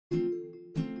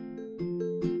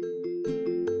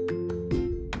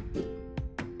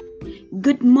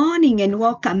Good morning and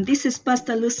welcome. This is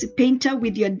Pastor Lucy Paynter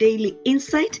with your daily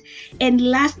insight. And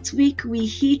last week we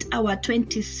hit our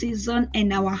 20th season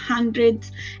and our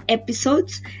 100th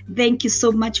episodes. Thank you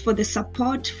so much for the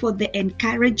support, for the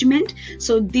encouragement.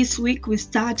 So this week we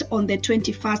start on the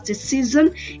 21st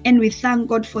season and we thank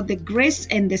God for the grace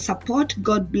and the support.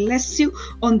 God bless you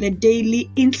on the daily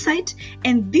insight.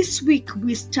 And this week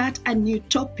we start a new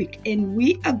topic and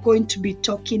we are going to be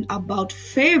talking about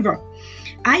favor.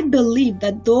 I believe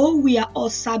that though we are all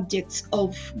subjects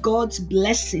of God's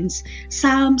blessings,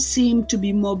 some seem to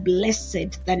be more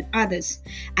blessed than others.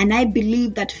 And I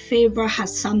believe that favor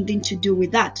has something to do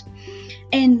with that.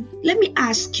 And let me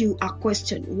ask you a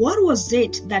question. What was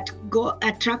it that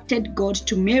attracted God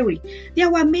to Mary?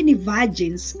 There were many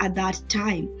virgins at that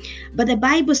time. But the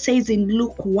Bible says in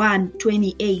Luke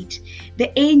 1:28,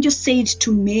 the angel said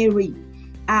to Mary,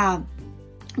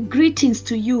 "Greetings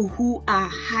to you who are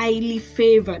highly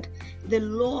favored. The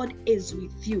Lord is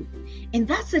with you." And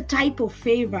that's the type of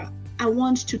favor I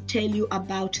want to tell you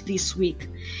about this week.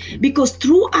 Because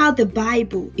throughout the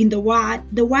Bible, in the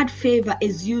word favor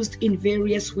is used in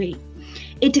various ways.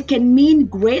 It can mean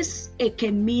grace, it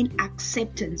can mean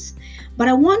acceptance. But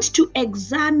I want to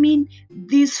examine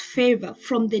this favor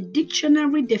from the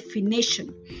dictionary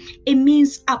definition. It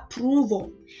means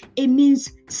approval, it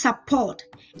means support,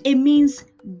 it means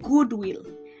goodwill,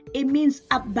 it means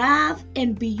above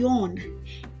and beyond,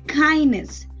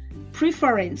 kindness,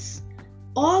 preference.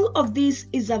 All of this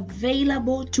is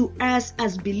available to us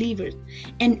as believers.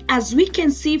 And as we can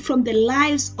see from the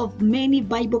lives of many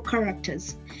Bible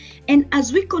characters, and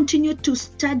as we continue to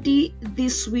study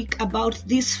this week about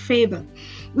this favor,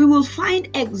 we will find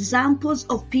examples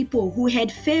of people who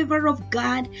had favor of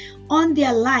God on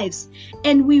their lives.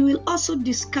 And we will also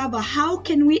discover how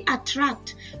can we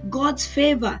attract God's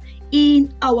favor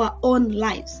in our own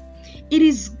lives. It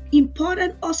is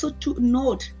important also to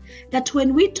note that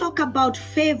when we talk about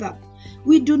favor,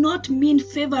 we do not mean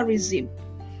favorism.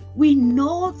 We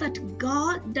know that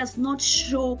God does not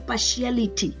show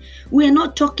partiality. We are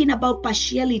not talking about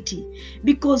partiality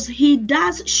because He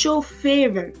does show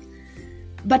favor,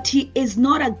 but He is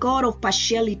not a God of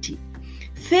partiality.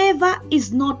 Favor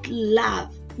is not love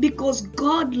because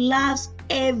God loves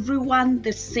everyone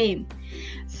the same.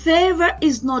 Favor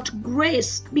is not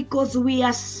grace because we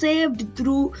are saved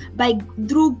through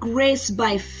grace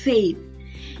by faith.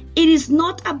 It is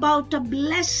not about a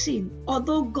blessing,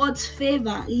 although God's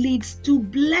favor leads to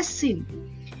blessing.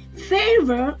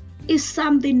 Favor is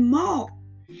something more,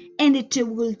 and it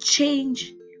will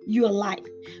change your life.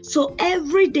 So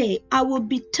every day I will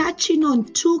be touching on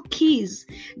two keys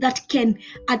that can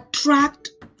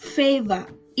attract favor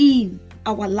in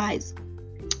our lives.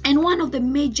 And one of the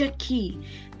major key,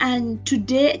 and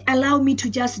today allow me to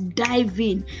just dive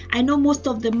in. I know most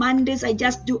of the Mondays I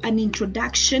just do an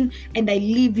introduction and I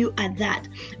leave you at that.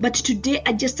 But today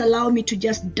I just allow me to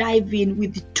just dive in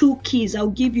with two keys. I'll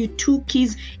give you two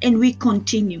keys and we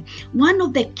continue. One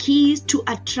of the keys to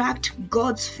attract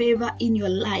God's favor in your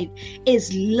life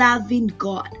is loving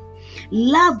God.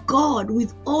 Love God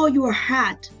with all your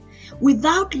heart.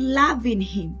 Without loving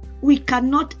Him, we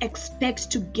cannot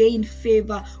expect to gain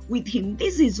favor with Him.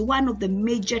 This is one of the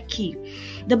major keys.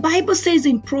 The Bible says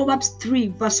in Proverbs 3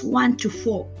 verse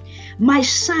 1-4, "My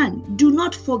son, do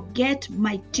not forget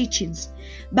my teachings,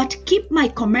 but keep my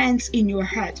commands in your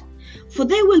heart, for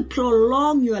they will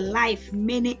prolong your life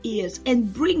many years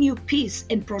and bring you peace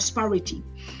and prosperity.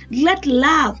 Let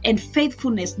love and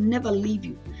faithfulness never leave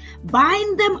you.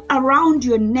 Bind them around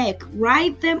your neck,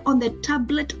 write them on the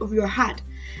tablet of your heart.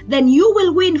 Then you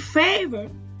will win favor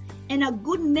and a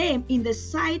good name in the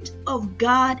sight of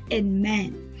God and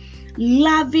man."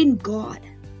 Loving God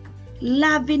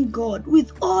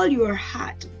with all your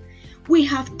heart. We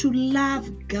have to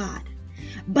love God.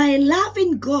 By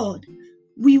loving God,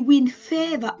 we win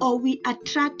favor, or we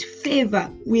attract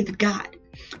favor with God.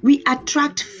 We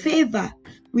attract favor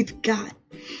with God.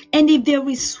 And if there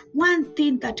is one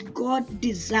thing that God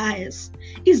desires,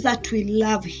 is that we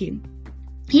love Him.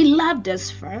 He loved us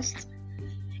first.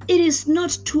 It is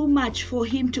not too much for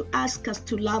Him to ask us,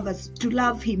 to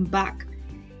love Him back.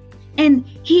 And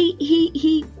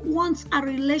He wants a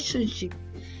relationship.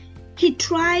 He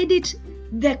tried it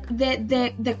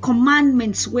the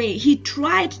commandments way. He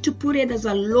tried to put it as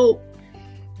a law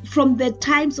from the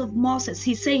times of Moses.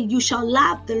 He said, "You shall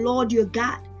love the Lord your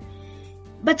God."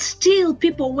 But still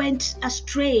people went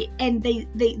astray and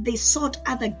they sought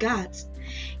other gods.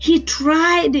 He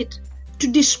tried it to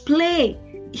display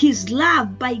His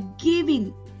love by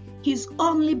giving His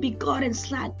only begotten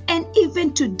Son. And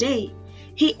even today,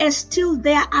 He is still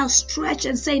there outstretched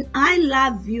and saying, "I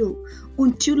love you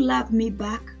Won't you love me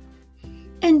back?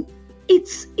 And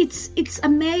it's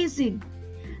amazing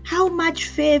how much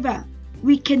favor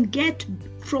we can get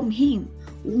from him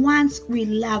once we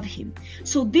love him.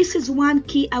 So this is one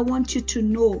key I want you to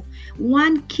know.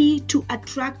 One key to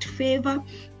attract favor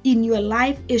in your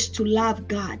life is to love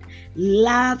God.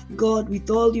 Love God with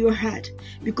all your heart,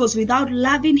 because without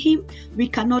loving him, we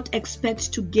cannot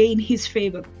expect to gain his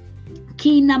favor.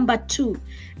 Key number 2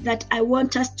 that I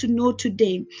want us to know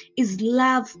today is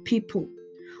love people.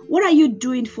 What are you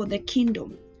doing for the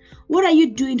kingdom? What are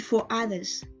you doing for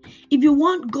others? If you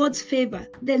want God's favor,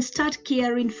 then start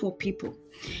caring for people.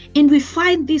 And we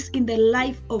find this in the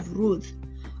life of Ruth.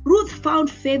 Ruth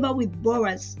found favor with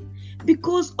Boaz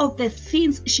because of the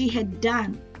things she had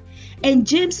done. And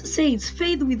James says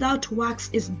faith without works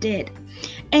is dead.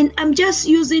 And I'm just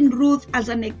using Ruth as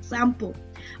an example.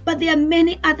 But there are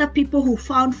many other people who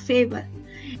found favor.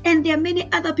 And there are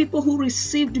many other people who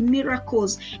received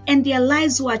miracles and their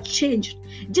lives were changed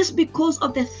just because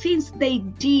of the things they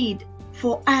did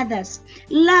for others.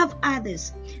 Love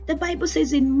others. The Bible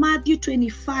says in Matthew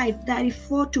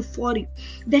 25:34-40,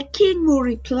 the king will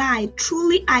reply,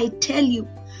 truly I tell you,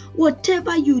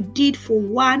 whatever you did for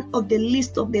one of the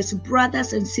least of these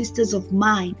brothers and sisters of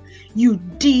mine, you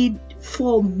did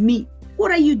for me.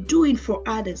 What are you doing for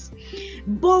others?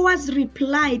 Boaz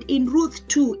replied in Ruth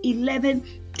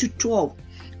 2:11-12,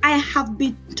 I have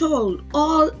been told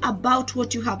all about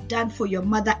what you have done for your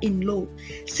mother-in-law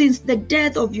since the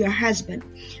death of your husband,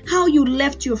 how you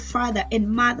left your father and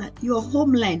mother, your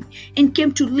homeland, and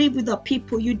came to live with a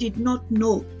people you did not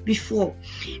know before.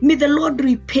 May the Lord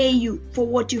repay you for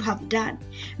what you have done.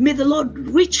 May the Lord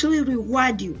richly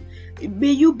reward you.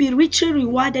 May you be richly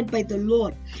rewarded by the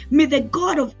Lord. May the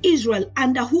God of Israel,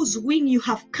 under whose wing you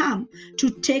have come to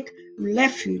take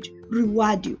refuge,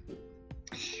 reward you.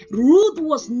 Ruth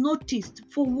was noticed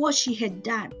for what she had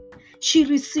done. She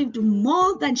received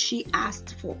more than she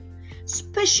asked for.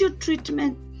 Special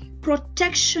treatment,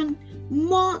 protection,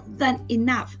 more than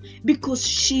enough, because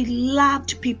she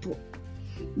loved people.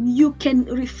 You can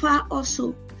refer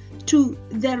also to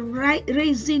the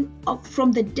raising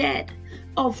from the dead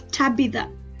of Tabitha.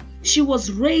 She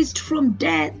was raised from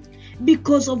death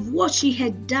because of what she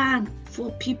had done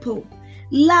for people.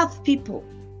 Love people.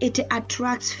 It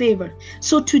attracts favor.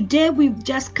 So today we've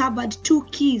just covered 2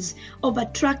 keys of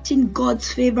attracting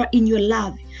God's favor in your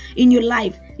life.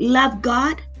 Love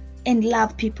God and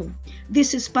love people.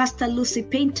 This is Pastor Lucy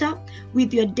Paynter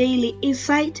with your daily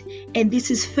insight, and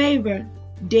this is Favor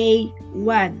Day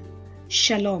 1.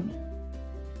 Shalom.